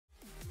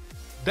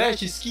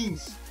Dash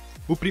Skins,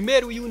 o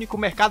primeiro e único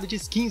mercado de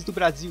skins do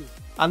Brasil.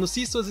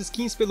 Anuncie suas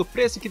skins pelo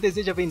preço que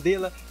deseja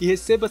vendê-la e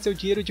receba seu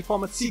dinheiro de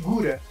forma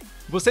segura.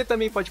 Você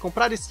também pode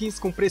comprar skins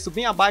com preço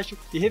bem abaixo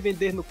e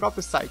revender no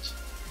próprio site.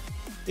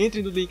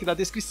 Entre no link da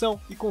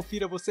descrição e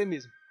confira você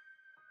mesmo.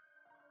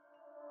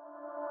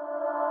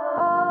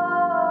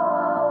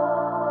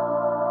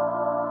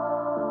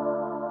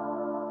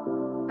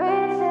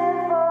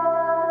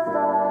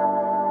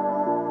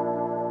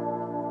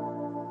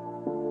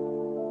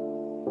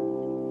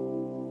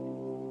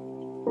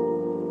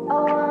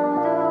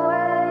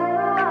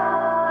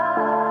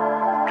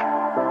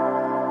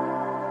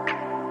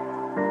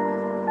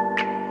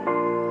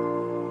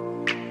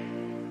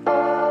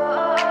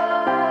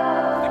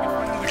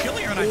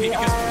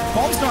 Because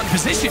Bomb's not in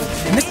position,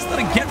 and this is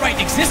letting Get Right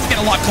exist get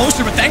a lot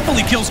closer, but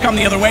thankfully kills come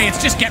the other way.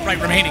 It's just Get Right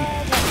remaining.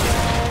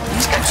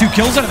 He's got 2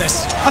 kills out of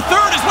this. A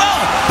third as well!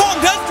 Bomb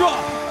does drop!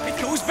 It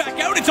goes back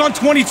out, it's on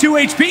 22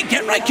 HP.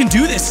 Get Right can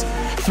do this.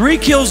 3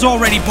 kills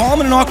already, Bomb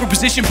in an awkward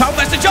position. Power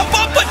has to jump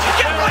up, but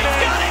Get Right's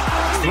got it!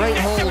 Great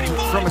hold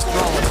from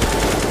Astrolog.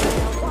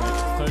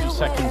 30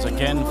 seconds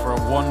again for a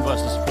 1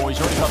 versus 4. He's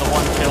already got the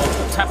 1 kill,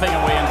 tapping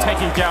away and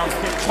taking down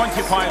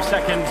 25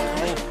 seconds.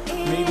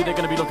 Maybe they're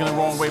going to be looking the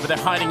wrong way, but they're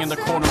hiding in the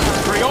corner of the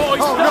 3. Oh,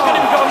 he's stuck in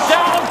him, going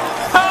down!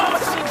 How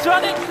has he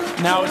done it?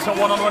 Now it's a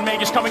one-on-one.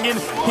 Magus coming in.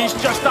 He's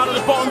just out of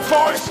the bottom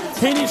forest.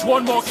 He needs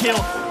 1 more kill.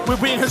 We're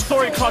being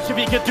historic clutch if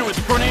he can do it.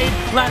 Grenade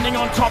landing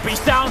on top.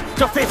 He's down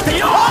to 50.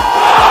 Oh!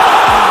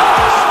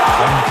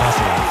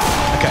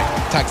 Okay,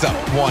 tags up.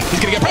 1.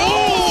 He's going to get...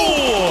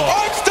 Oh!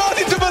 I'm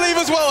starting to believe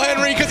as well,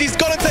 Henry, because he's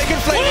got to take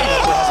and flame.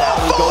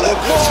 Fallen!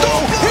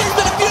 Stop! Here's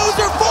the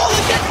diffuser!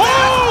 Fallen gets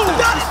back!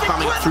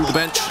 Spamming through the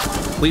bench.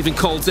 Leaving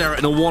Coldzera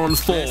in a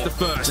 1-on-4. There's the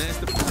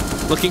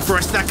first. Looking for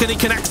a stack and he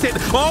connects it.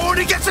 Oh, and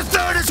he gets a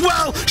third as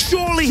well.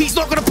 Surely he's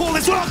not going to pull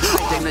this one.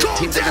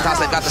 Team Dignitas,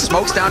 they've got the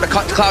smokes down to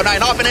cut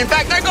Cloud9 off, and in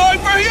fact, they're going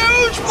for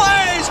huge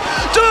plays!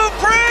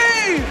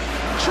 Dupree!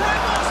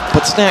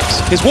 But Snacks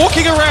is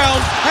walking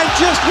around and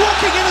just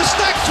walking in a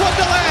Snacks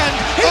wonderland.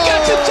 He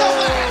gets it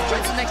done.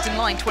 Next in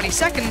line, 20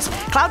 seconds.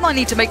 Cloud9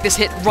 need to make this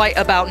hit right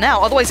about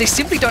now, otherwise they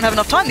simply don't have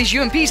enough time. These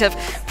UMPs have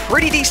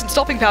pretty decent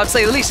stopping power, to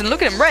say the least. And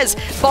look at him, Rez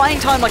buying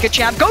time like a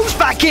champ, goes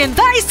back in.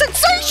 That is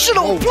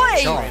sensational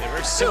play. Who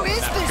is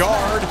this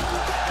guard?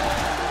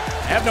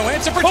 Have no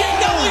answer for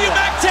JW,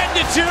 back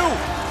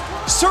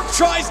 10-2. Cirque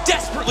tries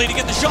desperately to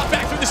get the shot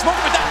back through the smoke,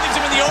 but that leaves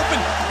him in the open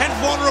and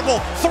vulnerable.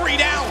 3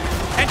 down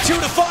and 2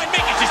 to find.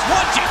 Make it just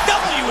 1.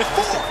 JW with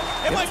 4.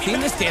 Seen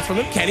this dance from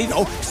him. Kenny,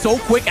 though, so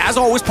quick, as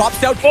always,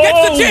 pops out.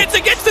 Gets the chance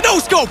and gets the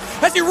no-scope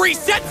as he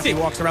resets it. He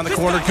walks around the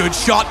corner, good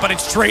shot, but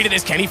it's traded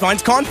as Kenny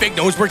finds Config,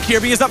 knows where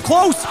Kirby is up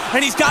close,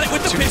 and he's got it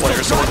with the 2 pistol.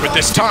 players over with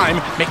this time.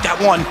 Make that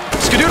 1.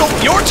 Skadoodle,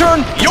 your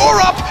turn. You're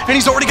up, and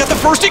he's already got the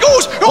first. He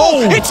goes.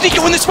 Oh, it's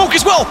Nico in the smoke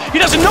as well. He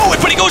doesn't know it,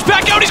 but he goes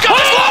back out. He's got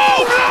this.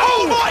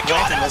 Oh my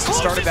God! He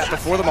started that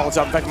before the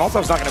Molotov. In fact,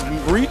 Molotov's not going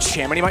to reach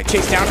him, and he might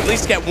chase down at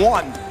least get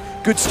 1.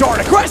 Good start,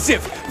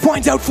 aggressive,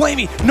 finds out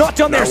Flamey, not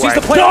done there, sees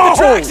the play on the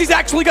tracks, he's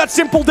actually got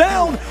Simple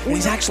down, and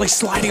he's actually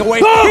sliding away.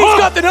 He's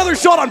got another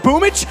shot on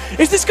Boomich.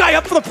 Is this guy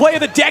up for the play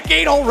of the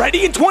decade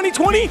already in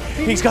 2020?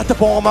 He's got the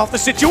bomb off the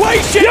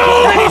situation.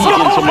 And he's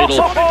into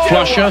middle.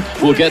 Flusher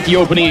will get the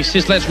opening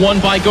assist, lets 1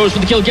 by, goes for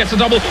the kill, gets a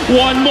double,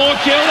 1 more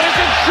kill, there's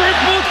a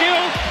triple kill.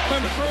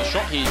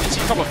 Shot here, you can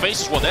see a couple of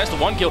faces. Well, there's the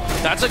 1 kill.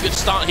 That's a good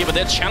start here, but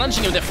they're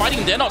challenging him. They're fighting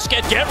him. They're not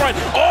scared. Get Right.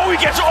 Oh, he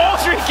gets all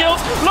 3 kills.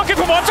 Looking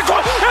for one to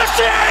go.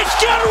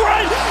 Get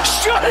Right.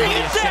 Shutting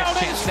it down.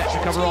 That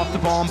should cover off the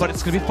bomb, but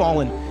it's going to be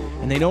Fallen.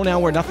 And they know now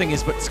where nothing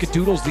is, but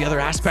Skadoodle's the other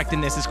aspect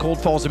in this as Cold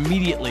falls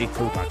immediately.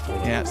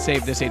 Yeah,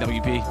 save this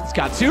AWP. He's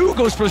got 2,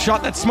 goes for the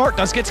shot. That's smart,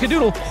 does get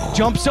Skadoodle.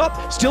 Jumps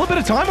up, still a bit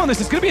of time on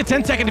this. It's going to be a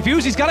 10-second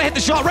defuse. He's got to hit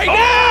the shot right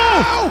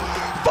now!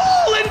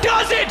 Fallen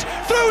does it!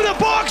 Through the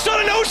box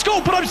on a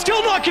no-scope, but I'm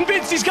still not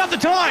convinced he's got the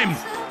time.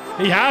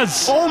 He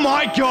has. Oh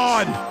my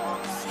God!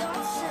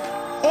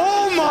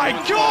 Oh my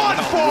God,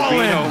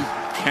 Fallen!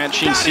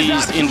 Catching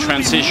seized in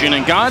transition,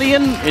 and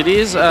Guardian, it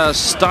is a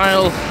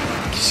style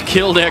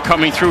kill there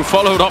coming through,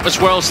 followed up as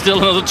well. Still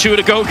another 2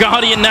 to go.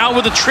 Guardian now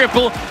with a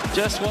triple.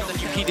 Just what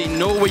the UP, they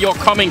know where you're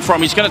coming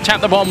from. He's going to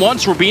tap the bomb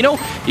once. Rubino,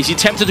 is he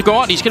tempted to go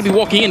out? He's going to be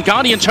walking in.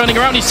 Guardian turning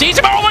around. He sees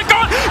him. Oh my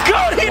God!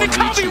 Guardian, it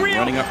can't be real.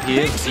 Running up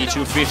here.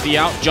 C250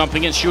 out,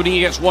 jumping and shooting.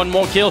 He gets 1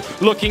 more kill.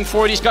 Looking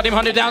for it. He's got him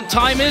hunted down.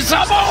 Time is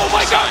up. Oh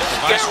my God!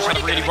 He's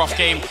had a really rough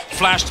game.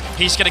 Flashed.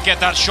 He's going to get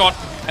that shot.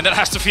 And that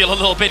has to feel a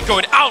little bit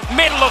going out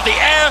middle of the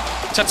air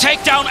to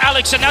take down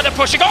Alex, and now they're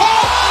pushing. Oh,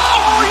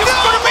 you've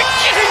got to be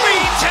kidding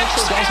me!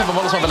 Does have a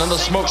Molotov and another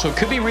smoke, so it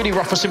could be really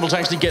rough for Simple to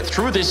actually get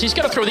through this. He's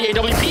going to throw the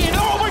AWP in.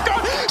 Oh my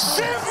God!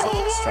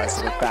 Simple! Tries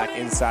to look back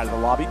inside of the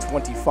lobby.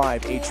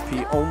 25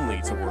 HP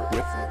only to work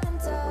with.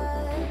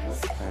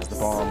 As the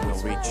bomb will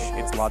reach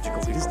its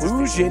logical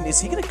conclusion. Is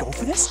he going to go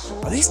for this?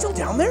 Are they still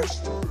down there?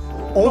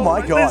 Oh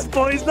my God.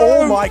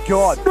 Oh my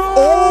God.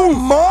 Oh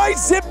my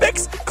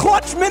Zipix.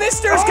 Clutch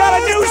Minister's got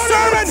a new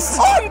sermon.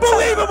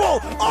 Unbelievable.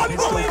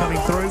 Unbelievable.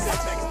 Coming through.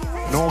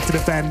 North to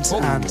defend,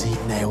 and he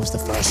nails the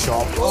first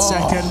shot.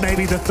 Second,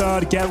 maybe the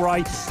third, get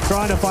right.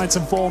 Trying to find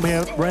some form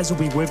here. Rez will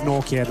be with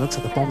Nork here. Looks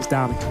like the bomb's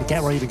down. Can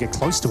get right, even get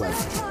close to it.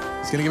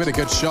 He's going to give it a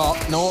good shot.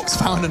 Nork's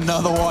found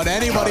another one.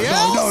 Anybody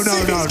else? No.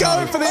 He's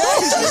going for the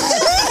ace.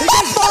 He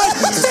gets five.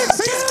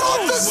 He's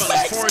got the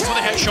six. Forwards with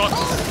a headshot,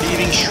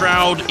 leaving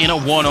Shroud in a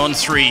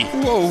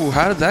 1-on-3. Whoa,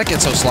 how did that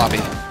get so sloppy?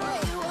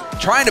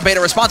 Trying to bait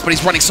a response, but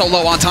he's running so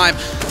low on time.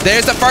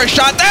 There's the first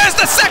shot. There's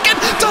the second.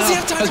 Does he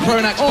have time?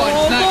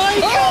 Oh my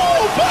God!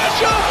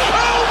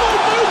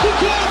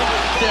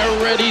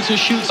 They're ready to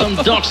shoot some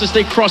ducks as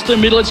they cross the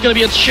middle. It's going to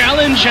be a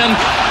challenge, and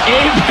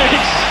Apex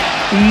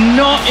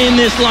not in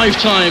this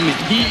lifetime.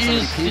 He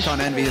is He's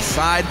on Envy's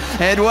side.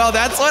 And well,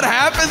 that's what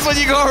happens when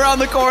you go around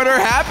the corner.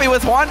 Happy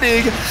with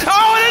Wandig.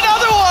 Oh, and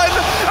another one.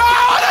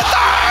 Oh, and a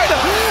third.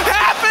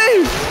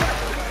 Happy.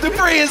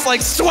 Debris is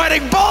like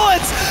sweating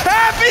bullets.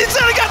 Happy's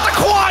gonna get the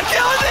quad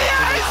kill in the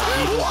ace.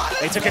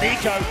 They took an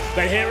eco,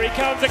 but here he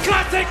comes. The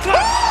classic clutch.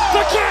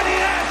 The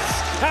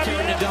Gladiators.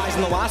 Kieran dies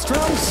in the last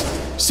rounds.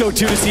 So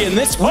too to see in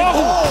this one.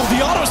 Oh,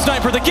 the auto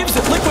sniper that gives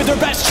Liquid their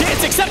best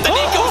chance, except that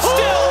Nico's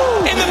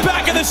still in the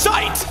back of the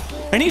sight.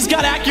 And he's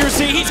got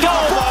accuracy, he's got...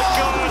 Oh my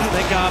God!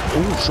 Backup.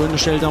 Oh, schöne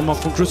Stelldown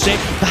von Chris J.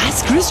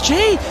 Was, Chris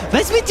J?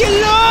 Was ist mit dir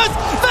los?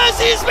 Was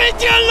ist mit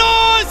dir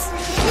los?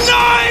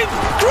 Nein,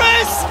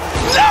 Chris!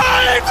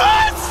 Nein,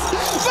 was?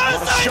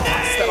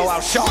 Shots that allow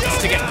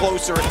shots to get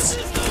closer. It's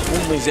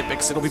only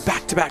Zipix. It'll be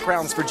back-to-back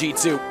rounds for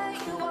G2.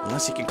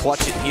 Unless he can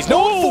clutch it. He's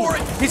known for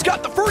it. He's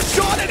got the first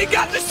shot and he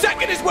got the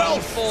second as well.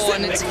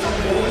 And it's going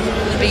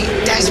to be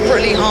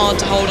desperately hard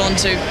to hold on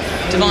to.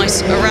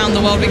 Device around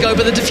the world we go,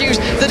 but the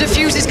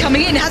defuse is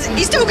coming in.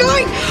 He's still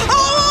going.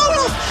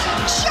 Oh,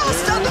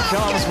 just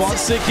about. Comes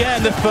once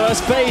again. The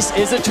first base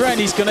is a trend.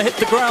 He's going to hit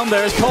the ground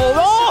there as Cold.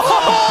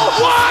 Oh,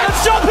 what?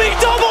 Jumping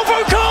double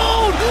from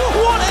Cold.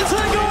 What is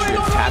going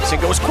on? Taps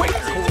and goes quick.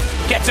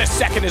 Gets a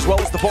second as well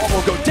as the bomb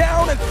will go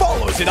down and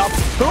follows it up.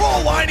 They're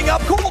all lining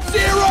up. Cold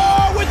Zero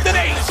with an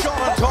ace shot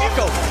on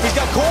Taco. He's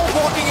got Cold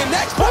walking in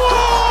next.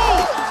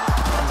 Oh!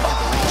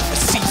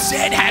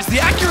 CZ has the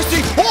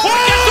accuracy. Oh!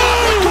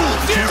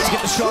 Cold Zero to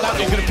get the shot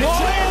out. He's going to pitch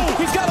it.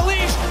 He's got a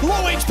leash.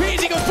 Low HP.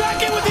 He goes back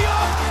in with the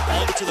up.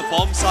 Over to the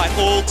bomb site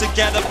all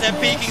together. They're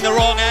peeking the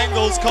wrong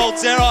angles. Cold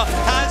Zero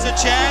has a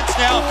chance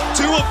now.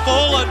 Two have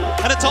fallen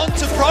and it's on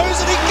to Pros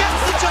and he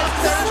gets the jump.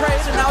 Trade,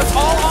 and now it's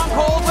all on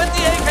Cold with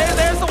the AK.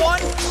 There's the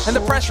one. And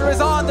the pressure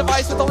is on.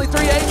 Device with only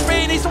 3 HP.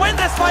 He needs to win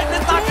this fight, and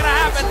it's not going to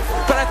happen.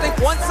 But I think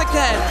once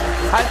again,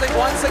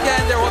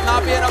 there will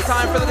not be enough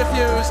time for the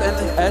defuse. And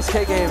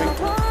SK Gaming.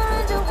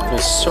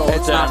 It's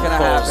not going to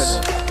happen.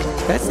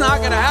 It's not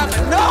going to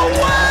happen. No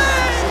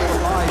way!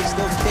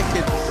 Still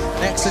kicking.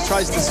 Nexa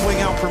tries to swing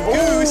out from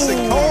Goose,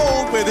 and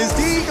Cold with his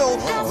Deagle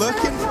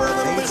looking for a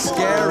little bit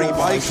scary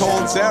by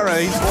Cold Zero.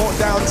 He's walked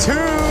down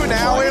two,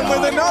 now in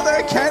with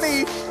another.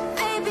 Kenny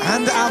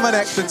and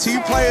Amanek, the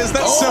two players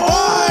that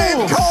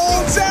survived.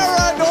 Cold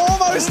Zero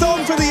almost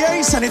on for the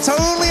ace, and it's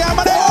only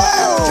Amanek.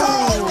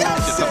 Cold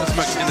gets it.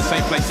 In the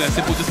same place there.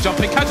 Simple just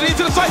jumping, catching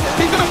into the side.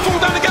 He's going to fall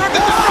down again.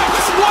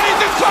 What is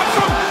this clutch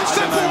from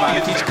Simple?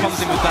 If he comes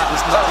in with that,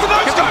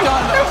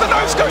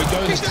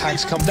 Those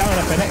tags come down.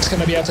 FNX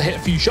going to be able to hit a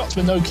few shots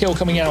with no kill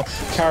coming out.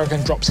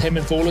 Karrigan drops him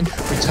and Fallen,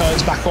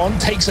 returns back on,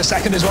 takes a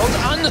second as well,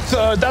 and the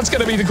third. That's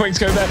going to be the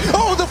quickscope there.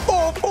 Oh, the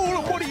fourth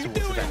Fallen, what are you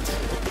doing?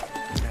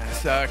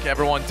 Cirque,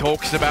 everyone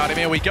talks about him.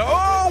 Here we go.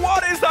 Oh,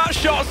 what is that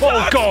shot?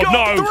 Oh, God,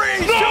 no.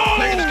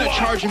 They're going to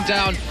charge him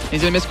down.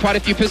 He's going to miss quite a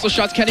few pistol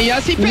shots. Kenny,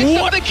 yes, he picks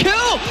up the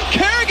kill.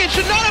 Karrigan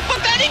should not have, but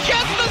then he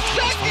gets the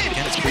second.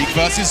 Again, it's Greek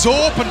versus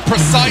Zorp, and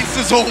precise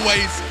as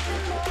always.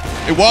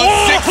 It was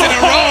 6 in a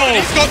row, and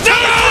he's got 2 in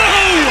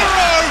a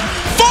row.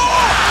 4!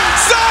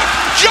 Cirque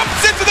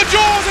jumps into the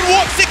jaws and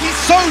walks it. He's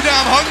so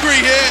damn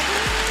hungry here.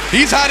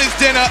 He's had his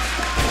dinner.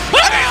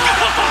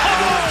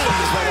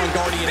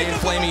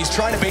 Flamey, he's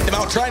trying to bait them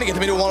out, trying to get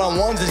them into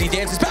one-on-ones as he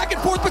dances back and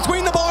forth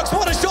between the box.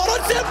 What a shot on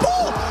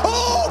Simple!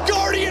 Oh,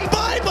 Guardian,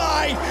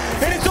 bye-bye!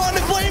 And it's on to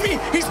Flamey.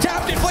 He's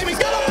tapped it. Flamey's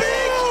got a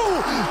big...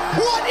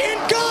 What in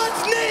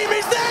God's name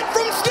is that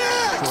from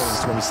Stacks?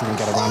 He's going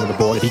to get around with the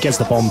ball. If he gets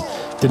the bomb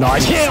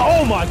denied here,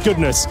 oh my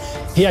goodness!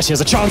 He actually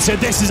has a chance here.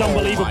 This is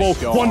unbelievable.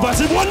 1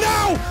 versus 1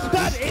 now!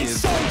 That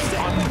is so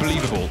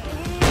unbelievable.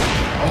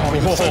 Oh,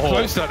 he was so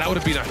close to that. That would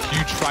have been a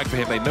huge flag for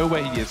him. They know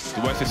where he is. The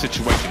worst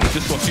situation. He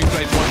just got 2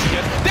 plays once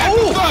again. There's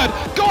the third!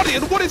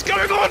 Guardian, what is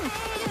going on?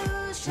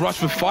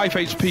 Rush with 5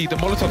 HP. The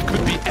Molotov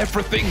could be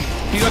everything.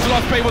 He knows the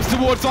last play was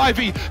towards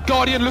Ivy.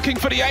 Guardian looking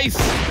for the ace.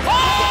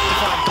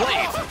 Oh!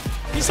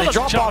 He's a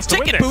drop-off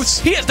ticket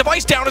boost. He has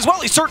Device down as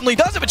well. He certainly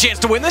does have a chance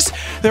to win this.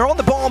 They're on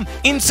the bomb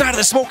inside of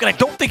the smoke, and I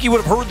don't think he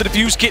would have heard the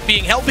defuse kit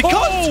being held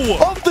because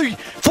of the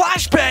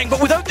flashbang. But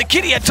without the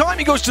kit, he had time.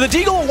 He goes to the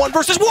Deagle, 1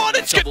 versus 1.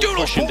 It's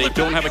Skadoodle. They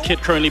don't have a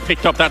kit currently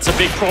picked up. That's a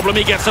big problem.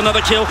 He gets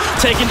another kill,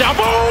 taken down.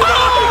 Boom!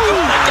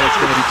 And it's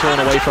going to be torn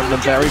away from them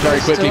very,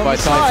 very quickly by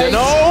Titan.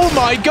 Oh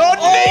my God!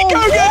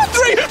 Nico gets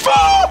 3, 4!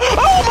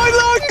 Oh my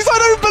lungs! I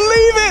don't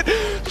believe it!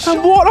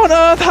 And what on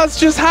earth has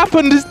just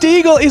happened? As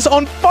Deagle is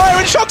on fire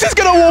and Shox is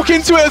going to walk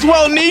into it as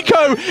well.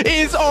 Nico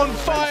is on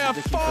fire.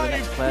 Looking for the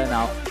next player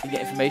now. You can get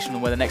information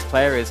on where the next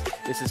player is.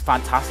 This is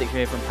fantastic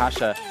here from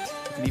Pasha.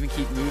 He can even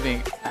keep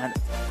moving. And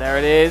there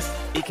it is.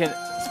 He can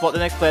spot the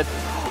next player.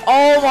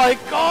 Oh my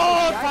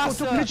god!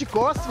 Pasha de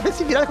costas, vai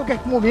se virar a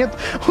qualquer momento.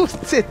 O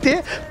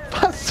CT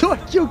passou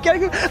aqui, o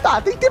Kerrigan. Tá,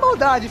 tem que ter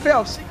maldade,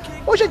 Phelps.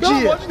 Hoje é dia.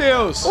 Pelo amor de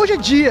Deus. Hoje é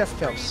dia,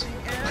 Phelps.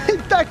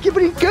 Ele tá aqui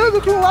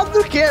brincando com o lado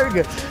do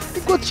Kerrigan.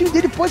 Enquanto o time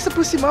dele pode se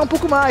aproximar um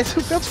pouco mais.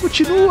 O Phelps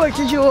continua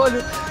aqui de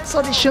olho,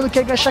 só deixando o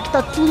Kerrigan achar que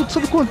tá tudo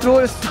sob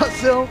controle a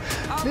situação.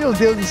 Meu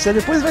Deus do céu,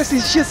 depois vai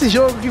assistir esse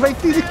jogo e vai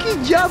entender que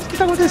diabos que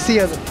tá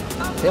acontecendo.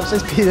 Phelps tá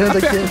esperando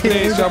aqui. Aperta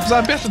 3, Phelps,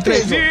 aperta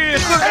 3.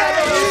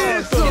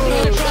 Isso!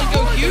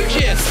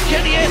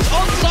 Kenny is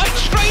onside,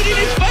 straight in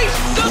his face,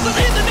 doesn't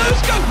hit the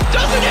no-scope,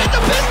 doesn't hit the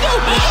pistol!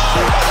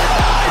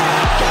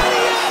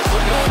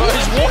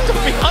 He's walking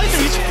behind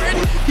him, he's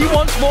ready. He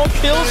wants more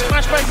kills,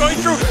 flashback going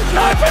through.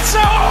 Knife and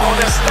so,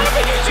 they're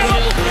stabbing each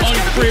other. On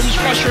Grim's,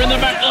 Flusher in the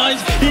back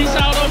lines, he's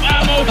out of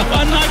ammo,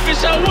 and Knife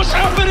is out, what's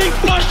happening?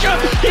 Flusher,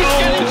 he's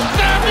getting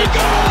stabbed, he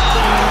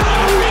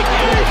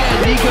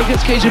Nico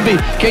gets Cajun B.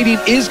 Cadian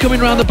is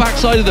coming around the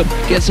backside of them.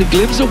 Gets a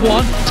glimpse of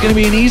one. It's going to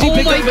be an easy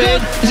pick up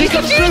in. As he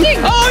comes through.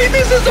 Oh, he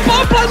misses the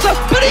bomb planter,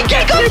 but he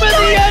gets him in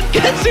the end.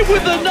 Gets him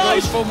with the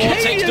knife. For more,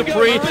 takes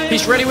debris.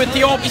 He's ready with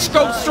the orb. He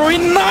scopes through. He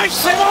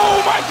knifes him.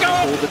 Oh my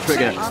god! Pull the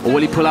trigger, or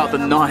will he pull out the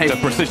knife? The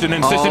precision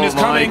incision is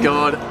coming. Oh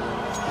my god.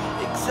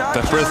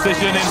 The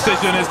precision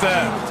incision is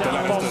there.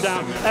 Bomb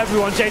down.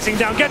 Everyone chasing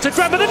down. Gets a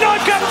grab, but the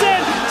knife comes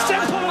in.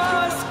 Simple.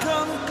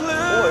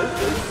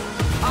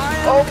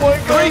 Oh my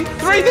god!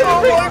 Three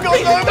different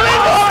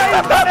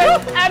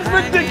That's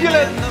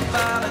ridiculous!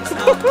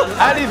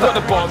 And he's got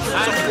the bomb.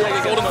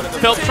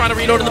 Phelps trying to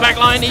reload in the back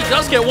line. He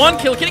does get one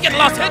kill. Can he get the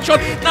last headshot?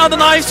 Now the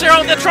knives are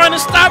out. They're trying to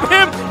stab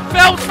him.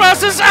 Phelps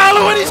versus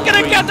Alu, and he's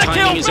going to get the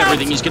kill. Timing is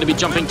everything. He's going to be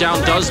jumping down.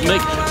 Does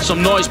make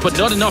some noise, but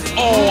not enough.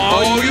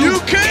 Oh,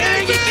 you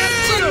kidding me?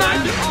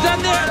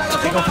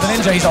 Go for the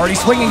ninja. He's already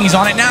swinging. He's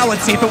on it now.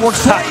 Let's see if it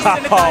works twice.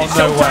 And it does.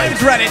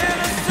 Showtime's read it.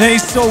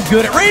 He's so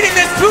good at reading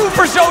this move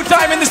for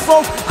Showtime in the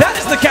smoke. That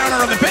is the counter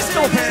of the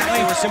pistol,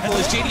 apparently. As simple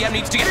as JDM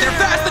needs to get there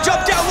fast. The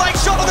jump down, light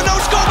shot on the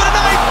no-scope and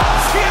a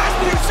knife. He has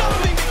to do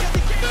something.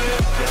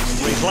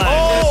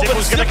 Oh,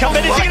 Simple's going to come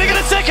in. Is he going to get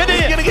a second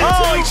here?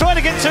 Oh, he's trying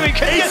to get two. He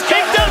does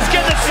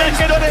get a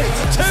second on it.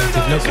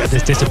 Look at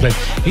this discipline.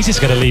 He's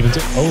just going to leave him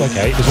to... Oh,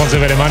 okay. There's wants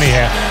a bit of money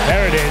here.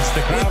 There it is.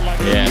 The crowd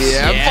like...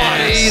 Yeah,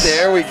 buddy.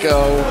 There we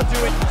go.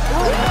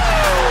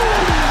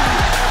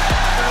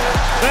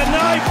 The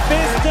knife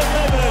is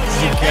delivered.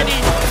 You get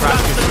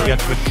practice, you get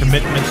with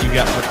commitment, you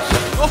get with...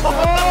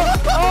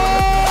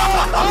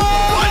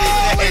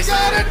 We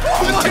got it!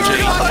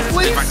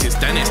 In fact, it's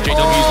Dennis.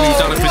 JW's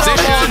moved out of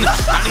position.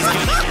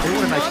 They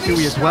want a nice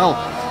QE as well.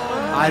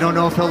 I don't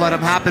know if he'll let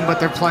him happen, but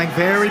they're playing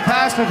very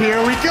passive. Here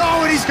we go,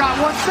 and he's got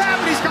 1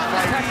 and he's got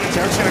 5.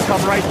 Derek's gonna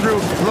come right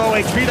through. Low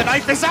HP, the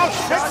knife is out.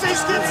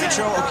 Assistance!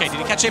 Okay, did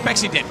he catch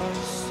Apex? He did.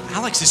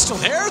 Alex is still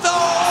there,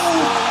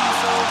 though!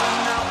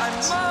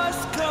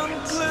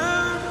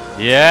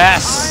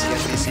 Yes! The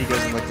SBC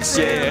goes in like the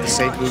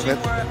safe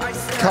movement.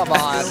 Come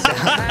on.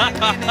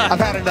 I've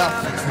had enough.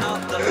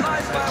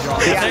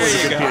 There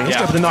you go. He's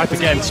going for the knife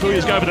again.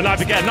 Suya's going for the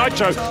knife again.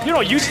 Nitro, you're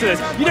not used to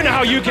this. You don't know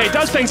how UK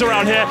does things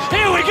around here.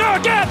 Here we go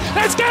again.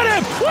 Let's get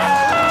him.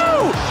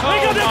 Woo! We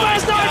got the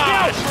first knife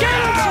out. Get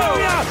him,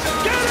 Suya.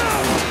 Get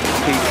him.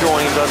 He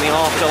joined on the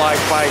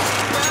Afterlife fight.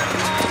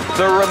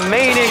 The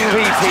remaining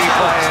VP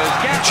players.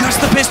 Just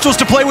the pistols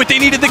to play with. They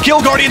needed the kill.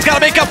 Guardian's got to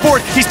make up for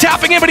it. He's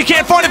tapping in, but he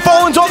can't find it.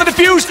 Fallen's on the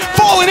defuse.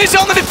 Fallen is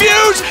on the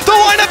defuse. The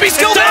lineup is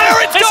still there.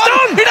 It's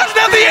done. He doesn't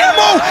have the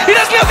ammo. He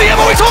doesn't have the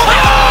ammo. He's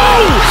holding.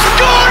 Oh!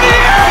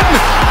 Guardian!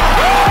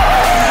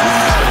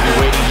 He's going to be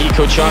waiting.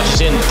 Hiko charges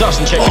in.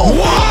 Doesn't check. Oh,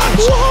 what?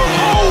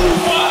 Oh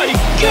my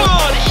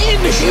god!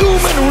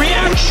 Inhuman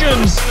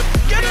reactions!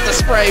 Gets the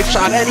spray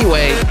shot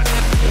anyway.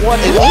 What?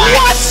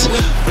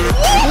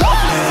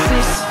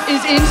 This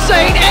is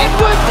insane.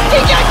 Edward,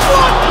 he gets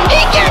one, he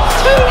gets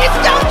two. It's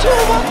down to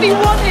a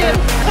 1v1 here.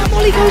 That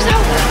Molly goes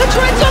out, the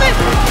tread's on it.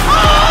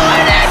 Oh,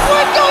 and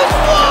Edward goes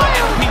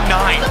wild.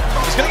 9.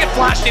 He's gonna get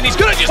flashed in. He's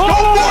gonna just go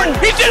for it.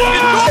 He didn't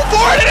just go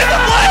for it. It is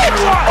the flames.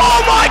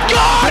 Oh my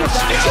God!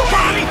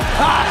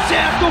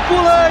 Acerta o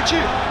pulante.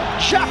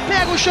 Já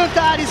pega o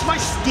Chantares,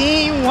 mas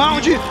tem um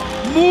round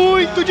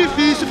muito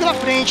difícil pela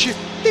frente.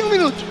 Tem 1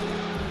 minuto.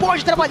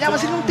 Pode trabalhar,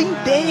 mas ele não tem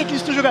ideia de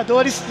os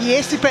jogadores. E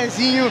esse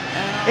pezinho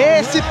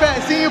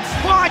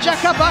pode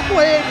acabar com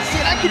ele.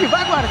 Será que ele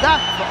vai guardar?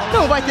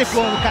 Não vai ter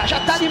como, cara. Já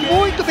tá ali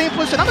muito bem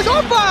posicionado. Mas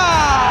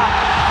opa!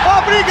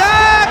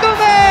 Obrigado,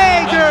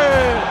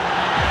 Major!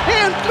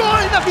 Entrou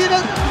na vida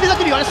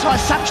dele. Olha só,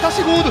 sabe que está o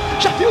segundo.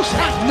 Já viu?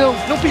 Será?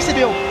 Não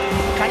percebeu.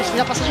 Cara, isso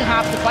fez a passagem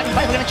rápida.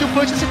 Vai garantir o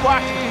punch nesse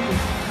quarto.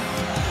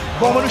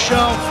 Bomba no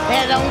chão.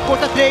 Era 1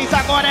 contra 3.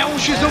 Agora é um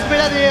x1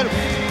 verdadeiro.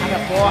 A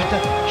porta,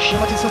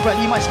 chama atenção pra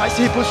ali, mas vai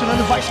se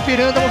reposicionando, vai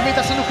esperando a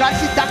movimentação do cara e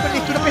se dá com a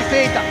leitura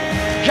perfeita.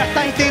 Já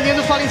tá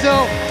entendendo o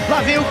Parizão.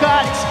 Lá vem o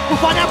Calix, o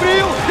Fane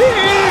abriu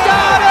e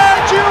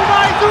garantiu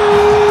mais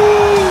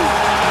um!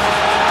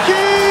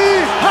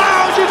 Que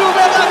round do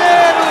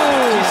verdadeiro!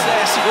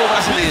 CSGO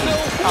brasileiro.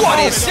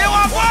 Apareceu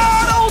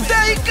agora o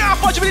TIK,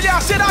 pode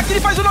brilhar, será que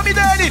ele faz o nome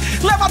dele?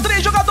 Leva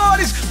 3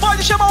 jogadores,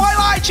 pode chamar o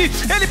highlight,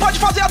 ele pode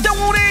fazer até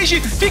um range,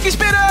 fica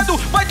esperando,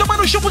 vai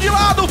tomando chumbo de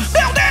lado,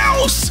 meu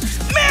Deus!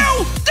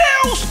 Meu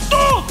Deus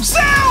do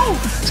céu!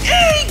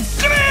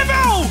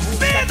 Incrível!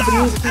 Vida!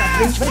 Na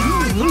frente vai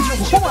vir um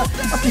jogo com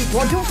a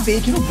pistola de um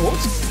fake no Bolt.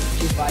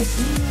 Que vai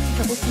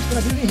acabou se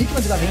costurando o Henrique,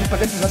 mas lá vem pra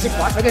garantir a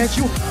C4, vai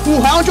garantir o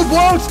round, o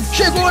Bolt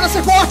chegou na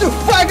C4,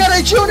 vai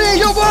garantir o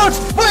Ninja, o Bolt,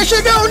 vai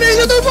chegar o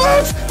Ninja do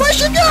Bolt, vai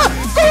chegar,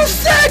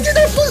 consegue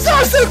defusar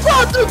a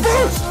C4,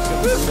 Bolt!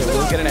 They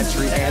will get an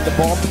entry and the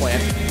bomb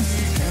plant.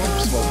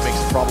 Smoke makes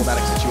a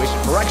problematic situation.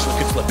 Correction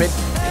could slip in.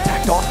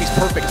 Attacked off, he's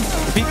perfect.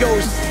 If he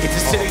goes, it's a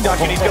sitting duck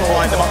and he's gonna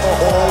line them up.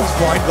 Oh, he's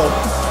blind though.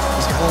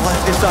 He's gotta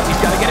line this up, he's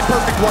gotta get it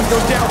perfect. One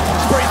goes down,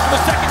 sprays for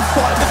the second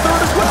spot, the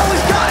third as well,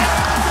 he's got it!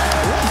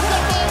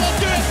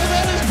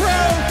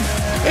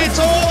 It's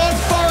all on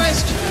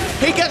Forest.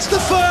 He gets the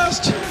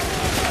first.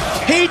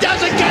 He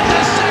doesn't get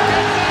the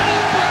second.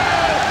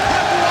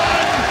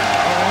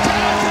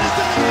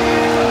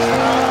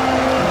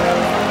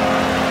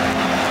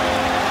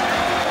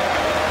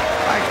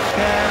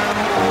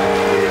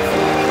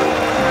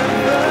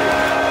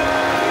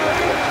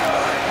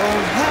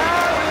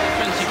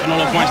 And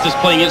all of Masters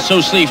playing it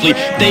so safely.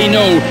 They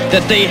know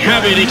that they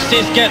have it.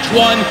 Exist gets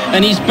one,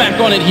 and he's back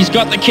on it. He's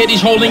got the kid,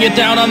 he's holding it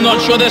down. I'm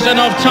not sure there's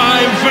enough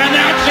time.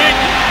 Fanatic,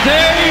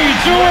 they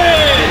do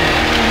it!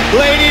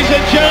 Ladies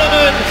and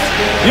gentlemen,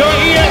 your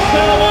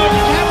ESL World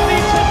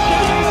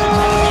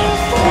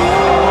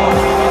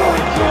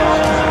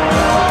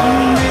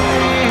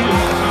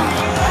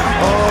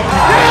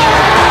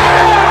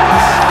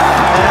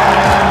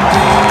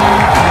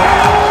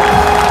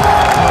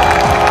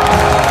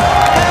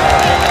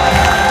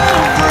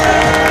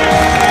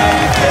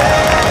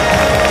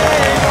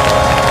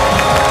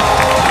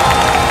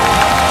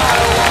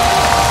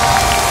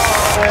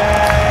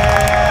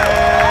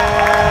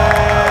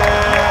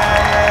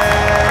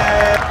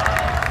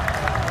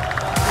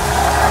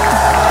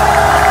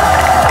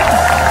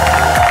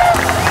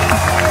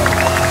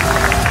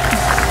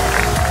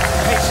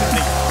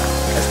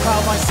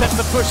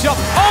push up.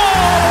 Oh,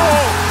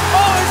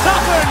 it's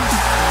happened.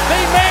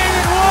 They made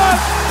it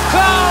work.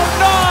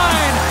 Cloud9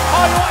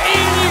 are your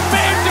evening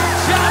major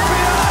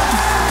champions.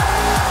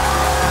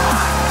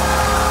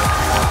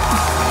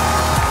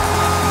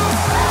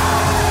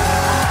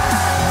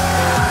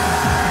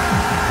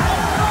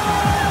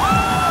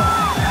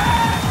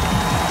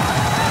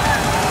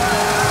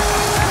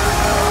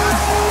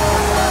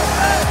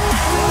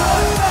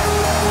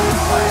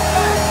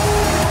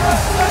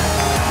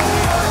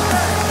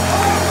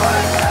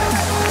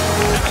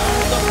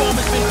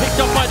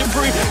 Up by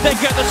debris, they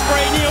get the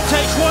spray. Neil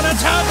takes one, and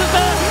Towns is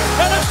there,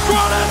 and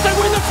Astralis, they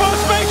win the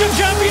first major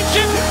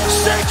championship,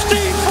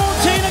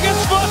 16-14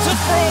 against Virtus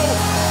Pro.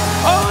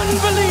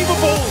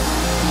 Unbelievable.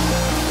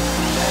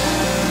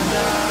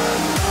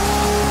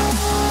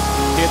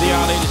 Here they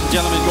are, ladies and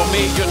gentlemen, your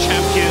major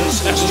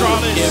champions,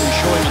 Astralis. Here he's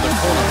showing in the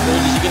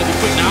corner. Is he going to be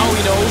quick now? He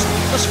knows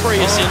the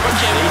spray is in, but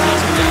Kelly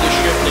needs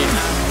leadership.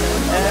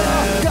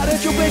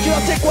 Garante o blade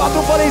na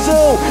C4,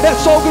 Parizão. É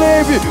só o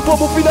Glaive,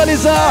 vamos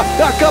finalizar.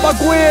 Acaba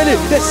com ele,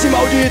 esse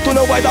maldito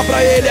não vai dar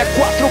pra ele. É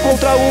 4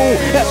 contra 1,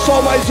 é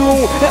só mais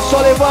um, é só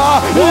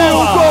levar. E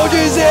o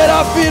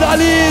Coldzera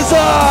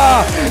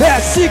finaliza.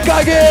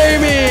 SK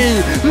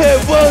Gaming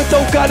levanta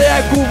o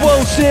caneco,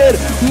 vão ser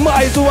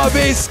mais uma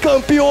vez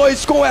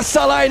campeões com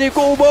essa line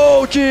com o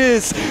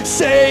Bolts.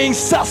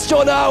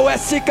 Sensacional,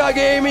 SK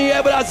Gaming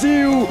é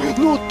Brasil,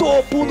 no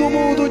topo do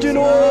mundo de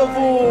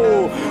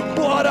novo.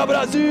 Bora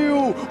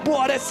Brasil,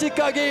 bora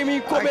SK Gaming,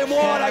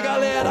 comemora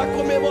galera,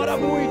 comemora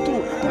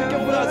muito, porque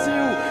o Brasil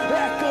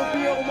é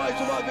campeão mais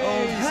uma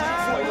vez.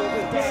 Foi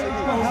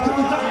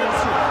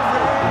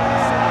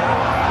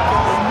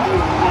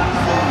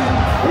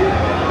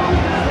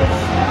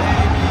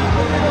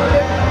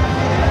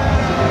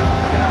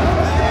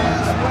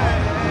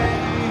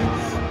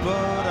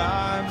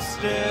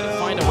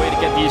Find a way to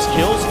get these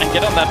kills and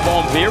get on that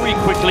bomb very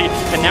quickly,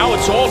 and now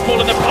it's all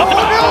falling apart.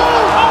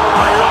 Oh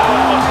my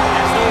lord!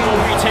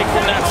 Retake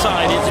from that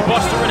side, it's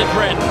Buster and it's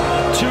Red.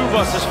 2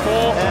 versus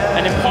 4,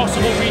 an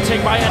impossible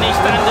retake by any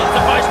standard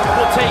device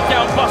will take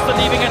down Buster,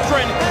 leaving a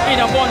trend in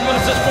a 1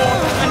 versus 4.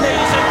 And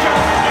ladies and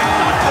gentlemen,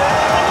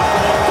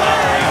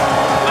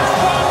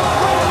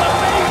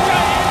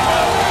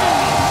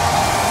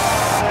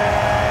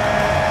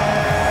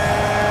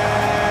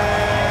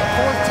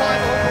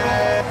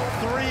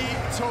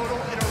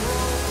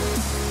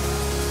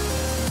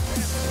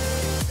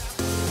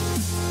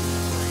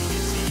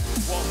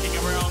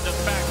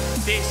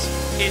 this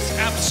is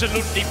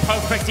absolutely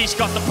perfect. He's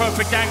got the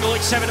perfect angle,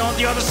 X7 on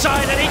the other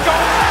side, and he goes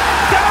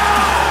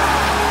down!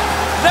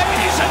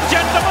 Ladies and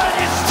gentlemen,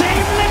 it's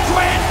Team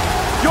Liquid,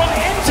 your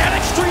Intel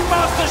Extreme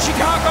Masters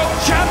Chicago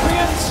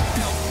champions.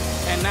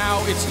 And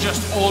now it's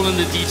just all in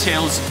the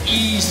details.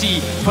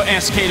 Easy for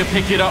SK to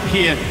pick it up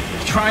here.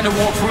 Trying to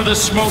walk through the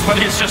smoke, but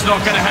it's just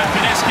not going to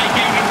happen. SK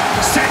Gaming,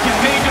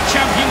 second major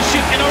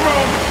championship in a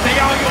row. They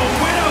are your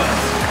winners.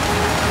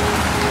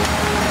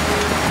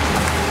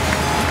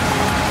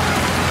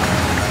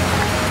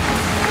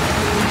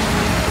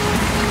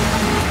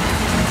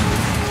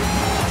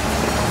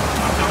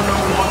 I don't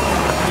know what it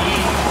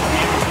means to be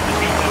able to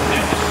defeat them.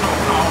 They're just so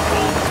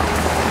powerful.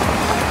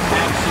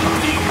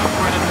 Absolutely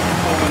incredible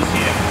performance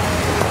here.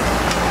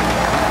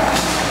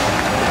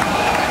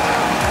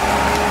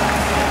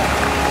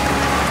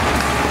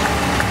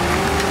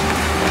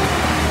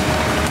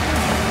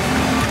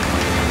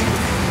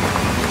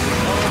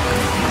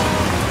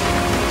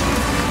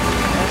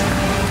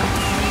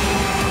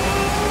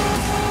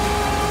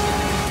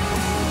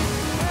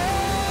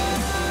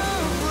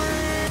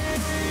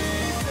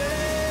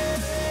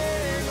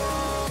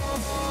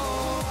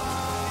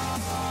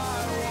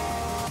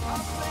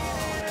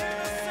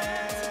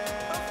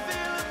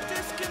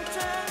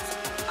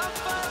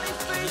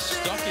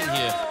 Stuck in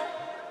here.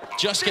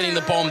 Just getting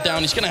the bomb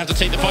down. He's going to have to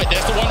take the fight.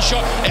 There's the one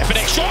shot.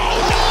 FNX shot.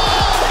 Oh, no!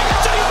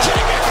 Are you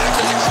kidding me?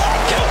 FNX is a crowd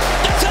kill.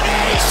 That's an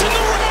ace in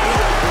the round.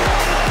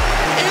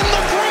 In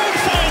the grand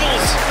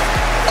finals.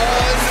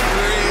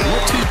 Unreal.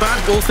 Not too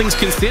bad, all things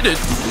considered.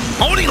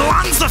 Oh, and he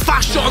lands the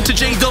fast shot onto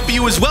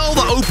JW as well.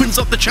 That opens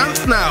up the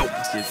chance now.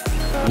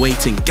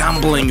 Waiting,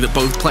 gambling that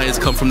both players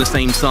come from the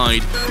same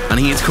side. And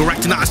he is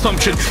correct in that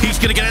assumption. He's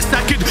going to get a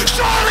second.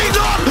 Surely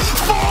not!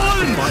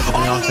 Fallen!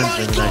 They are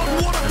centering today.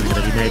 And they're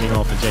going to be nading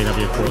off, and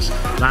JW, of course,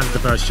 lands the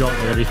first shot.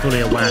 They're going to be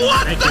fully aware.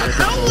 What the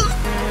hell?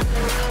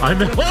 And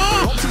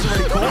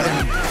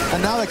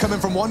now they're coming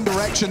from one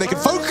direction. They can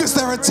focus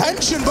their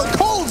attention, but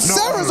Cold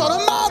Sarah's on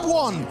a mad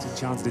one.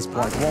 Chance at this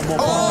point. One more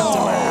bomb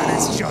to land.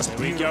 It's just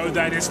we go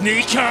then. It's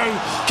Nico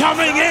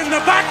coming in. The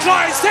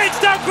backline takes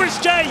down Chris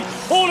J.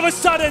 All of a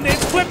sudden,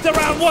 it's flipped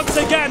around once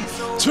again.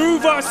 2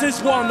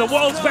 versus 1. The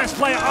world's best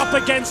player up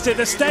against it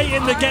to stay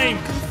in the game.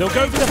 They'll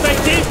go for the fake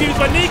defuse,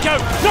 but Nico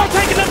not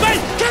taking the bait.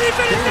 Can he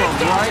finish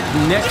it? Right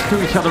next to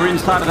each other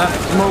inside of that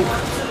smoke.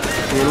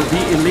 It'll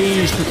be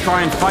Elise to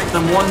try and fight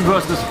them 1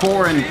 versus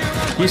 4, and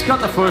he's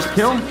got the first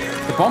kill.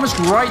 The bomb is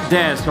right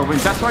there, so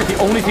that's right, the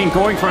only thing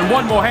going for him.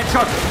 One more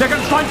headshot. They're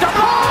going to try and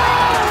double.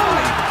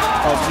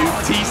 Of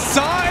UT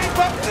side,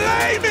 but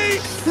Blamey,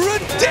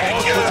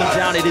 ridiculous!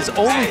 Down. It is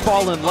only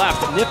Fallen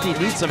left. Nifty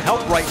needs some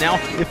help right now.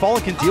 If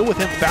Fallen can deal with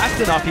him fast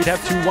enough, he'd have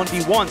 2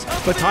 1v1s,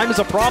 but time is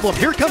a problem.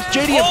 Here comes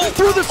JDM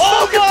through the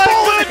smoke, and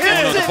Fallen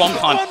hits the bomb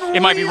con.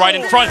 It might be right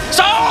in front.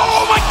 So,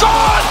 oh my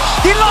god!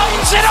 He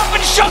lines it up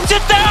and shuts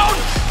it down!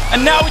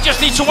 And now we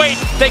just need to wait.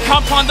 They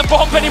can't plant the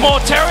bomb anymore.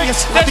 Tarek,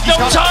 there's no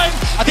time.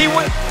 He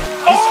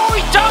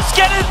does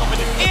get it!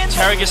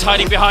 Tarek is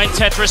hiding behind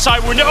Tetris.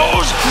 Iwer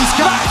knows!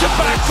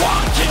 Back-to-back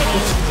 1 kill!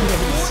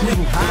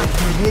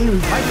 Meio e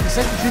vai pro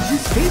 7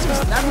 vezes, fez um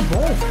estrago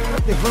bom,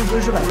 levando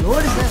 2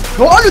 jogadores, né?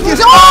 Olha o Deus!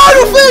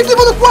 Olha o fake,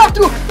 levando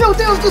 4! Meu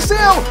Deus do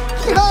céu!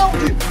 Que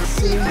round!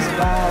 6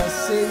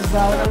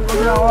 balas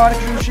na hora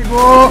que não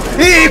chegou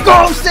e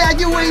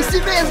consegue o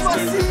ace mesmo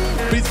assim!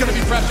 But he's gonna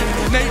be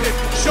pressured, native,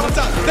 shot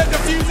up, they're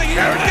defusing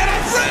here, get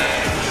it free!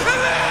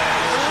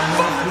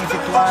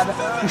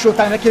 O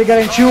Showtime aqui, ele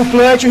garantiu o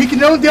plant, o Rick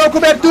não deu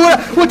cobertura,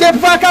 o tempo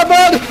vai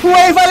acabando, o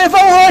Way vai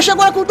levar o rush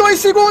agora com 2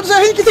 segundos, o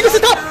Rick tem que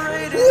acertar.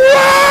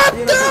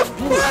 What the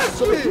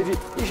fuck?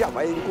 E já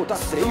vai encontrar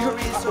 3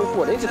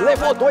 oponentes,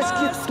 levou 2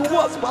 que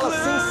 2 balas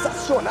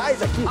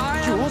sensacionais aqui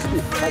de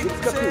USP, mas ele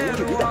fica com 1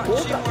 de vida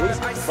contra 3,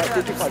 vai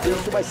ter que fazer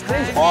isso mais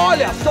 3,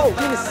 olha só o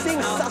game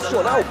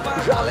sensacional,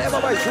 já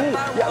leva mais 1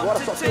 e agora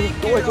só tem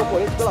 2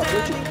 oponentes pela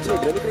frente,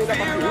 lembrando que ele ainda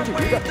tá com 1 de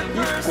vida e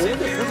com o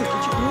defuse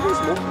kit e o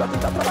smoke pra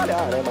tentar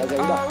trabalhar, né, mas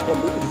ainda é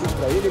muito difícil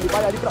pra ele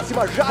vai ali pra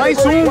cima, já mais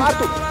levou 1.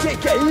 quarto,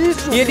 que é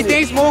isso? E ele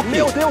tem smoke,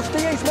 meu Deus,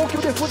 tem a smoke,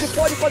 o defuse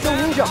pode fazer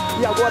um ninja,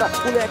 e agora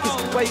o Nex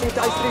vai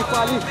tentar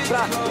estreifar ali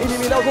pra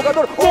eliminar o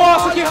jogador.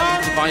 Nossa, que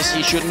round! Device,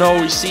 he should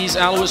know. He sees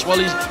Aloe as well.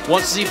 He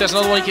wants to see if there's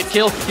another one he can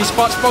kill. He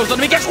spots both of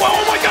them. He gets,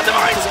 oh my god,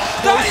 Device!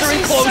 Closer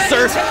and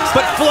closer,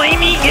 but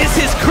Flamey is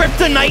his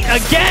kryptonite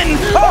again.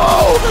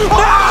 Oh!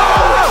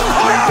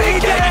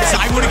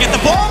 I would get the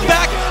bomb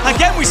back.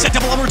 Again, we said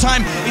double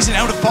overtime isn't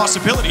out of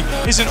possibility.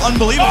 Isn't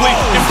unbelievably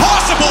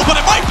impossible, but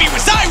it might be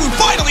with Zaiwu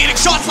finally hitting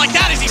shots like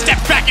that as he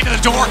steps back into the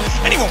door.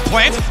 And he won't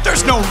plant.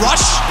 There's no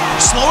rush.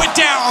 Slow it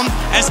down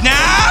as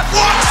Nab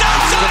walks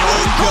outside.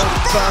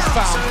 First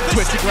foul,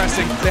 Twitch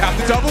aggressing. They have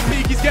the double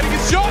peek. He's getting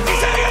his shot.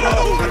 He's hitting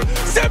another one.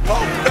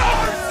 Simple, no,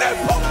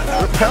 simple.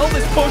 Repel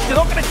is pushed. They're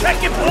not going to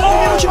check it.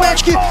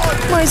 Ultimatic,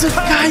 mas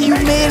caiu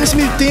meio nesse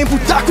meio tempo.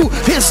 Taco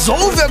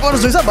resolve agora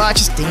os 2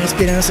 abates. Tem a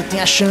esperança, tem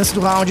a chance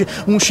do round.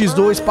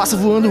 1x2 passa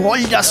voando.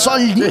 Olha só,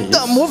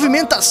 linda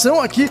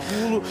movimentação aqui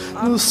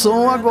no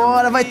som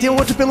agora. Vai ter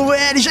outro pelo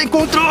L. Já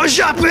encontrou,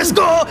 já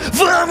pescou.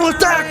 Vamos,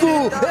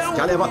 Taco!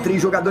 Já leva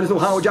 3 jogadores no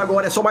round.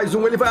 Agora é só mais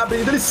 1. Ele vai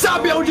abrindo. Ele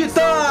sabe onde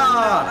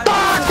tá.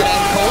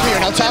 Cold here.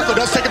 Now Taco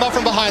does take him out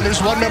from behind.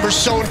 There's one member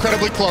so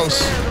incredibly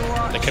close.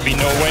 There could be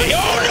no way.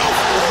 Oh no!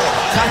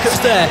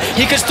 Taco's there.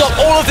 He can stop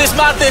all of this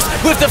madness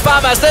with the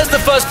FAMAS. There's the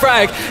first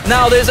frag.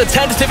 Now there's a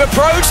tentative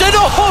approach, and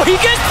oh, he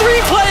gets 3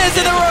 players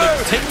in a row.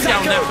 Take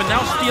down there for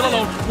now. Steel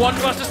alone. 1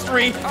 versus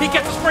 3. He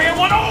gets a spray and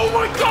 1. Oh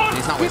my god!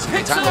 He's not wasting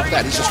any time. Look at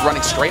that. He's just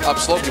running straight up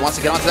slope. He wants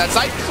to get onto that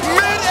site.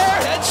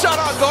 Mid-air headshot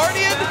on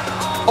Guardian.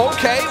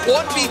 Okay,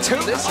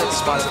 1v2. This is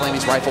Spotted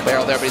Flamey's rifle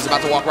barrel there, but he's about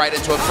to walk right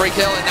into a free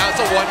kill, and now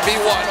it's a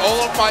 1v1.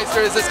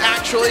 Olofmeister, is this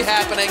actually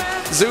happening?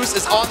 Zeus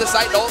is on the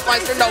site, and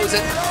Olofmeister knows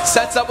it.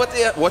 Sets up with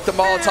the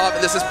Molotov,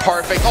 and this is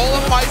perfect.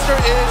 Olofmeister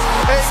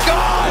is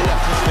gone!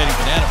 Anticipating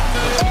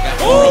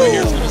banana. Over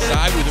here to the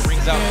side with the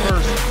rings out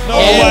first.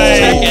 No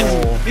way!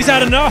 He's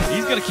had enough.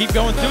 He's gonna keep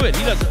going through it.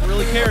 He doesn't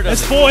really care.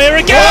 There's 4 here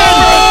again!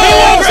 He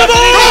wants them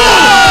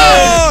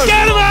all!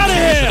 Get him out of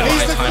here!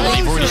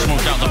 They've already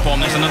smoked out the bomb.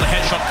 There's another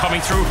headshot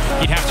coming through.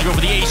 He'd have to go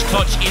for the ace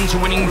clutch into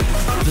winning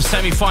the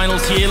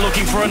semi-finals here,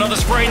 looking for another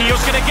spray.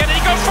 Neo's gonna get it.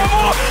 He goes for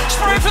more.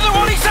 Spray for the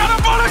one. He's out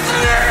of bullets.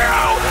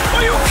 Neo!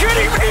 Are you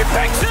kidding me? He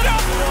picks it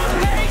up.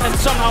 And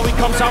somehow he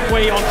comes out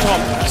way on top.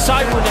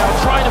 Cyber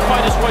now trying to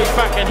find his way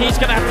back, and he's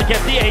gonna have to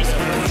get the ace.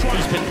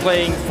 He's been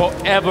playing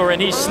forever,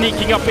 and he's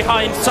sneaking up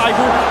behind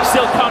Saibu.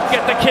 Still can't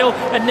get the kill,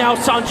 and now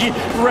Sanji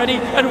ready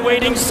and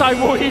waiting.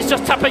 Saibu, he's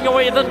just tapping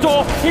away at the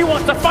door. He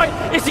wants to fight.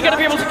 Is he gonna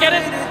be able to get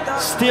it?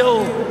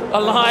 Still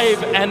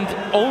alive and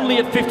only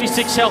at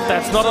 56 health.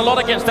 That's not a lot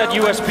against that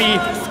USB.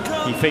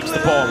 He fakes the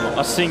bomb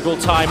a single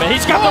time, and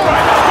he's got the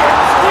right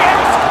idea. The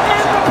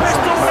ace in the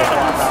pistol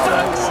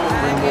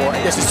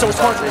round. This is so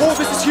smart. Oh,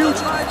 this is huge.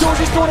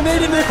 Doji's throwing a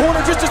nade into the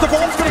corner just as the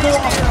bomb's gonna go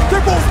off.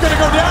 They're both gonna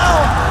go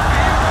down.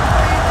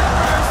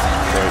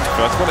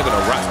 First one, they're going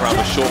to wrap around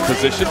the short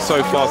position.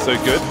 So far, so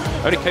good.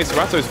 Only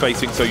Keisarato's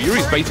facing, so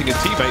Yuri's baiting his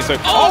teammate. So,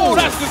 oh,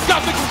 that's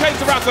disgusting from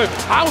Keisarato.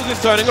 How is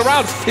this turning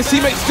around? His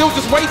teammate's still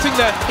just waiting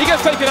there. He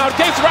gets taken out.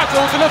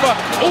 Keisarato will deliver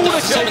all the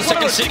kills. 7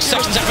 seconds, 6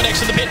 seconds.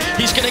 FNX in the pit.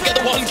 He's going to get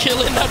the 1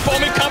 kill in that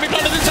bomb. It can't be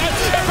planted inside.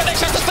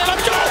 FNX has to stand up.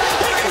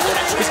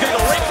 He's gonna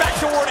go right back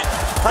toward it.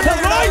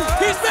 Another line.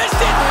 He's missed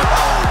it.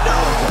 Oh no!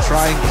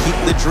 Try and keep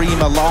the dream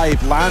alive.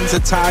 Lands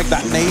a tag.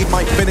 That nade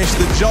might finish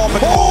the job.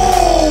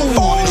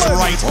 Is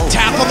right.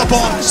 Tap on the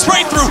bomb.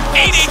 Straight through.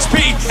 8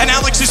 HP. And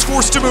Alex is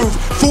forced to move.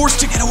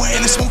 Forced to get away.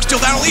 And the smoke's still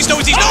down. At least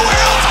knows he's nowhere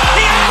else.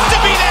 He has to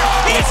be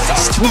there. He is so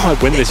Still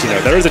might win this, you know.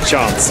 There is a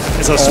chance.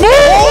 It's a small.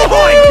 Oh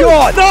my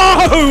god!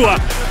 No!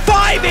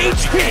 5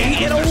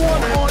 HP in a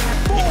 1-on-4.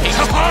 He's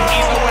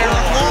nowhere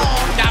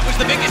along. That was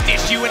the biggest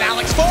issue. And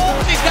Alex falls.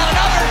 He's got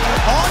another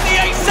on the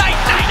ace site.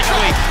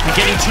 And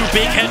getting 2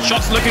 big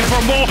headshots, looking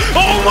for more.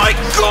 Oh my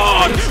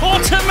god!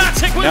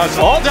 Automatic with now it's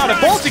all down. If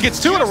Balti gets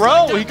 2 in a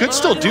row, he could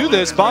still do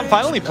this. Bomb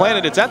finally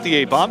planted. It's at the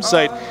A bomb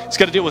site. He's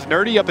got to deal with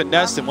Nerdy up at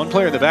Nest and 1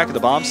 player in the back of the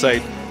bomb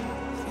site.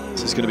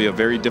 This is going to be a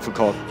very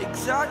difficult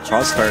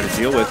crossfire to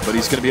deal with, but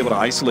he's going to be able to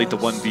isolate the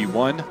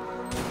 1v1.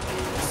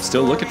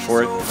 Still looking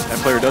for it. That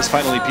player does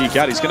finally peek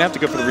out. He's going to have to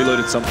go for the reload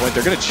at some point.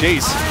 They're going to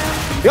chase.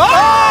 Oh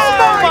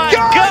my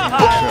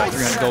god!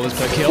 300 dollars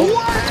per kill.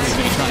 That's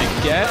what he's trying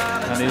to get.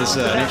 That is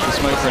an extra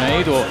smoke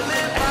grenade or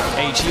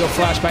HE or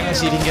flashbang.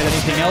 Let's see if he can get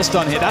anything else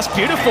done here. That's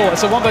beautiful.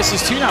 It's a 1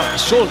 versus 2 now.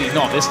 Surely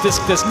not.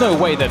 There's no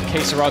way that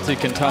Keisaratu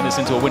can turn this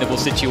into a winnable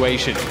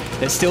situation.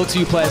 There's still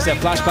 2 players there.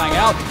 Flashbang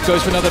out.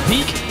 Goes for another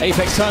peek.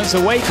 Apex turns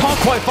away. Can't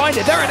quite find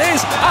it. There it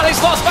is. Alex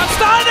Lost man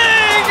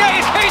standing.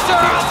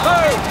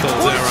 Keisaratu.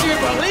 Would you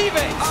believe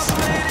it?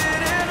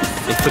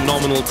 A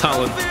phenomenal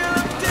talent.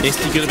 Is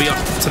he going to be up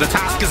to the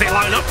task as they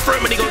line up for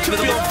him and he goes for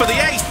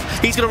the ace?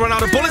 He's going to run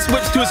out of bullets,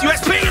 which to his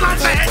USB,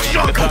 lands a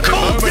headshot.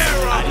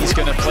 And he's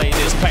going to play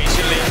this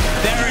patiently.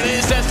 There it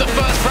is. There's the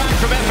first frag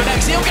from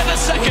FNX. He'll get the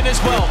second as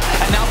well.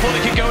 And now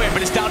Bullet can go in, but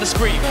it's down to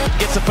Scream.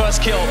 Gets the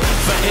first kill.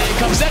 But here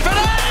comes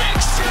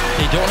FNX.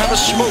 They don't have a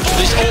smoke to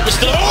this orb.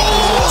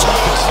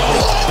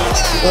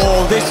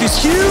 Oh, this is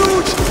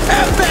huge!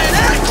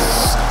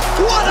 FNX!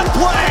 What a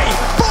play!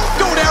 Both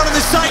go down in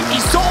the site.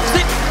 He solves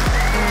it.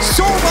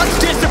 So much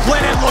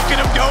discipline, and look at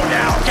him go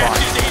now.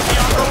 Catches easy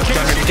on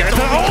rotation.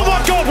 Oh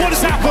my god, what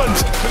has happened?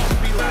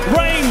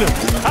 Rain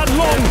and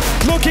Long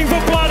looking for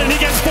blood, and he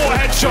gets 4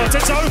 headshots.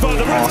 It's over.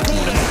 The red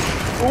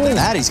corner.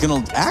 That he's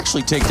going to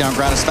actually take down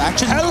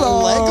Gratisfaction.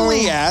 Hello.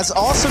 Legliaz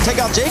also take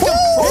out Jacob.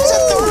 It's a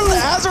third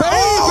Azure.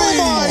 Oh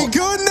my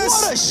goodness.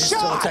 What a It's shot.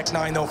 still a Tech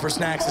 9 though for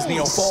Snacks as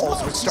Neo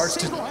falls, which starts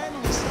to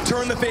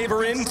turn the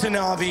favor into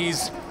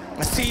Navi's.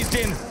 Seized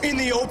in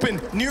the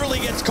open, nearly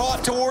gets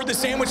caught toward the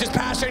sandwiches.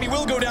 Pasha, and he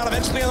will go down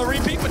eventually on the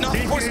repeat, but not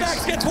before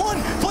Snacks gets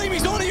 1.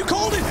 Flamey's on it, you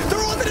called it. They're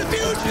on the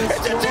defuse.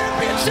 It's a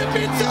championship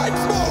inside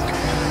smoke.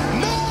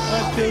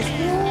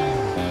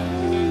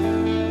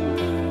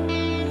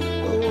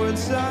 The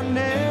words I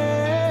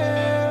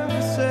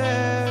never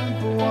said,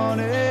 but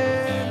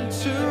wanted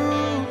to.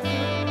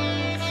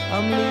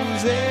 I'm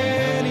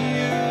losing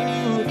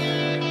you.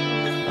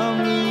 I'm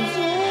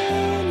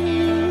losing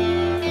you.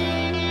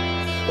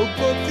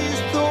 But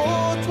these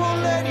thoughts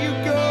won't let you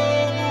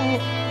go.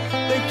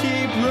 They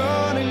keep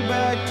running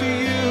back to you.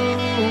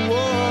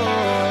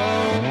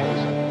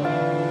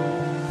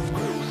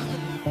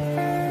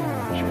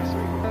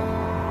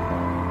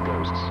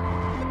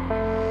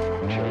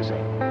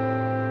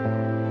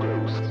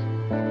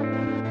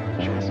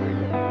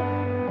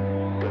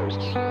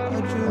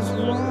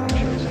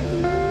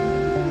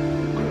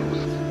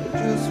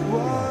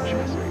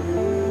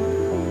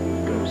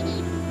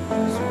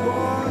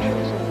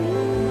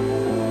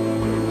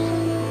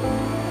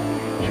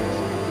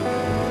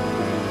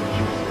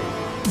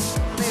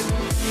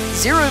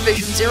 zero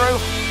vision, zero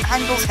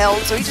angles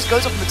held, so he just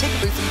goes up in the ticket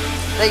booth,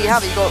 and there you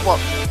have it. You got, what,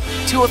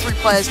 2 or 3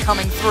 players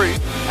coming through.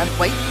 And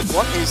wait,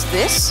 what is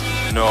this?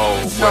 No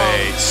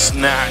way,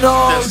 Snack.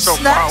 No, They're so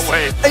Snacks. far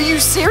away. Are you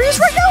serious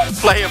right now?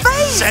 Play of the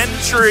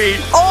century.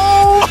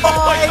 Oh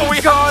my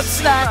god,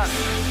 Snacks.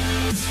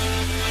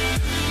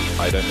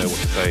 I don't know what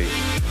to say.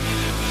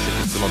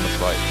 City's still on the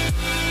flight.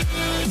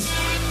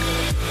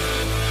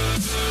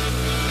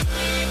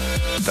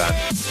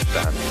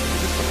 Dan.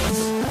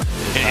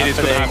 It is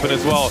going to happen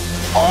as well.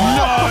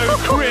 No,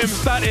 Crims,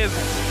 that is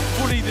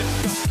fully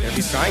disgusting.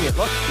 He's trying it.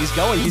 Look, he's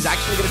going. He's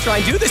actually going to try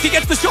and do this. He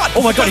gets the shot.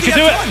 Oh my god, he can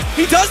do it.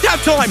 He does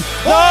have time.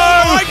 No,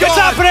 oh my god. It's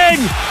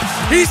happening.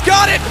 He's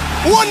got it.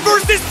 1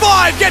 versus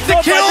 5 gets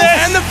a kill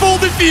and the full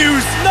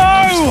defuse.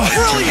 No.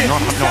 Brilliant. No,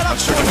 not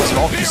certain at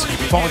all because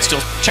Bowen's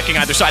still checking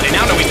either side. They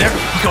now know he's there.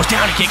 He goes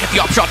down. He can't get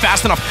the up shot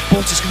fast enough.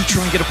 Bolt's just going to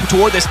try and get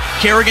toward this.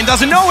 Kerrigan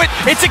doesn't know it.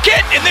 It's a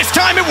kit, and this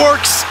time it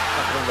works.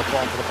 The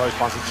bomb for the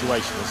post-bomb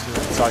situation. Let's see what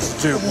he decides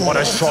to do. What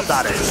a shot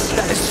that is.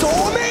 That is so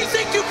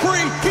amazing,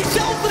 Dupree. He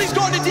tells that he's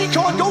gone to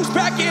decon, goes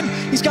back in.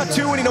 He's got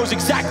 2, and he knows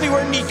exactly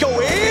where Nico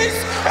is,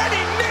 and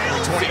he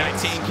nails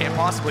 2019 can't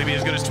possibly be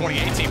as good as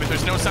 2018, but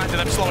there's no signs of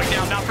them slowing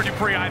down. Not for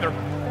Dupree either.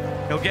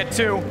 He'll get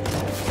 2.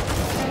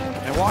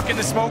 And walk in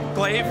the smoke,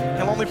 Glaive.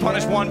 He'll only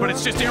punish 1, but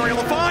it's just aerial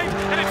to find,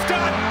 and it's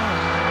done.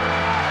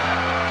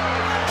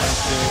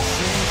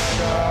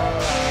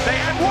 They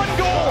had 1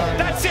 goal.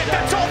 That's it.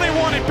 That's all they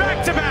wanted.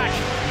 Back to back.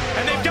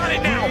 And they've got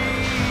it now.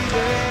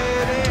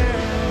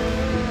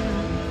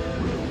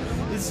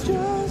 It's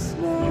just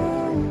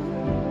now.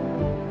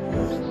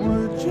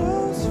 We're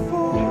just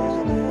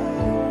falling.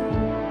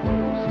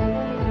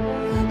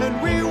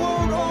 And we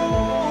won't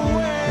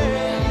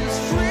always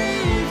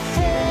free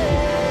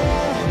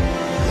fall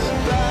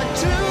back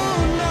to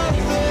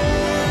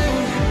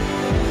nothing.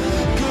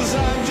 'Cause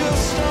I'm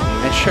just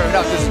And sure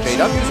enough, this is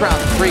JW's round.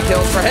 3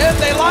 kills for him.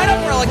 They line up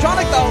for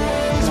Electronic though.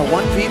 It's a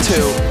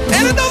 1v2.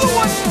 And another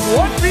one!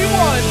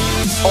 1v1.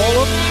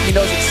 Olaf, he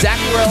knows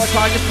exactly where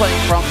Electronic is playing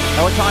from.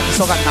 Electronic has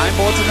still got 9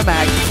 bullets in the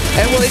mag.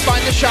 And will he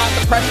find the shot?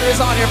 The pressure is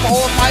on here for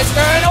Olaf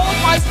Meister. And Olaf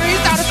Meister, he's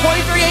down to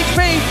 23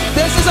 HP.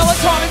 This is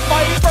Electronic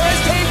fighting for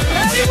his team.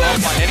 And he will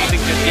find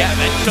anything just yet.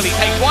 Eventually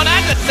takes 1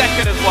 and a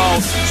 2nd as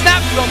well.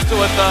 Snaps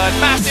onto a 3rd.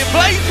 Massive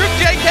blaze from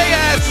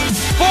JKS.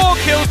 4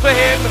 kills for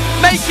him.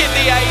 Making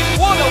the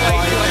 8. What a way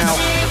to end.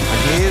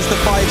 Here's the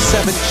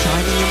 5-7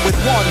 shining in with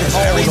 1. There's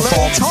very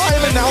little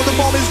time, and now the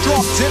bomb is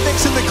dropped.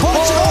 Zivix in the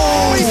clutch.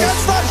 Oh, he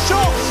gets that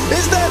shot.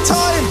 Is there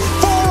time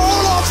for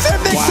Olaf?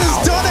 Zivix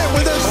has done it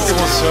with a...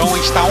 Emoção, a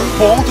gente está a 1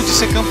 ponto de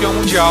ser campeão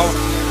mundial,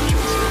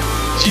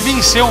 de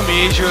vencer o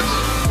Major.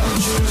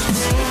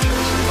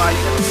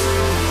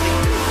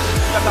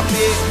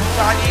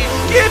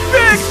 Que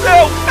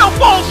pixel! É o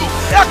ponto!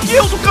 É a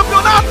kill do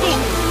campeonato!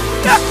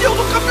 É a kill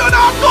do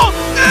campeonato!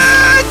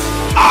 It's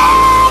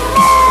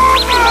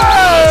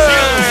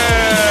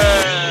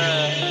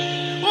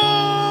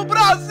O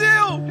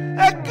Brasil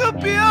é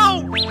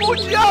campeão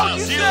mundial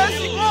de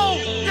CSGO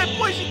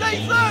depois de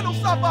 10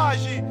 anos,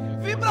 Savage!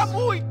 Vibra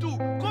muito!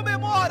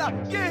 Comemora!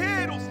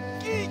 Guerreiros!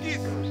 Kings!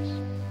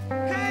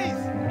 Reis!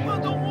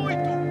 Mandam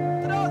muito!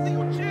 Trazem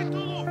o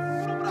título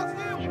pro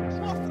Brasil!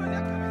 Mostra ali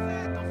a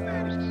camiseta, o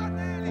Fênix tá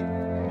dele!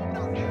 O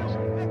Brasil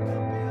é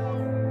campeão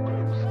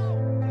mundial!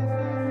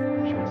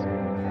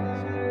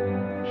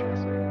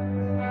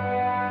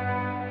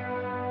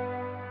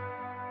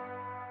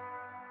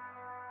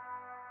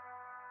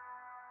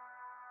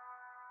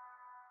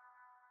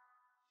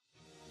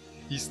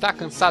 Está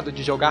cansado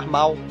de jogar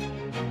mal?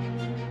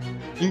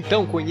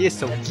 Então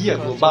conheça o Guia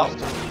Global.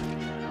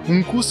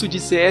 Um curso de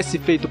CS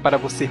feito para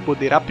você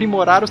poder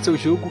aprimorar o seu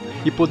jogo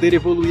e poder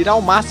evoluir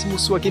ao máximo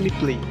sua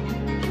gameplay.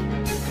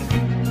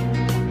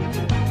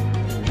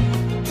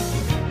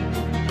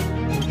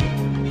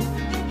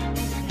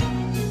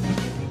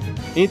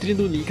 Entre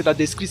no link da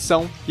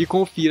descrição e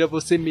confira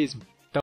você mesmo.